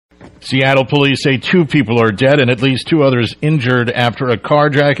Seattle police say 2 people are dead and at least 2 others injured after a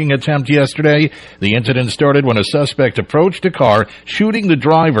carjacking attempt yesterday. The incident started when a suspect approached a car, shooting the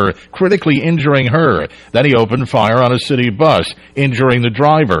driver, critically injuring her. Then he opened fire on a city bus, injuring the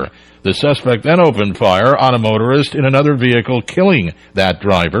driver. The suspect then opened fire on a motorist in another vehicle, killing that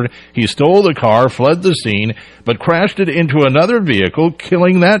driver. He stole the car, fled the scene, but crashed it into another vehicle,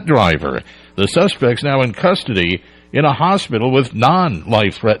 killing that driver. The suspect's now in custody in a hospital with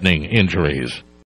non-life-threatening injuries.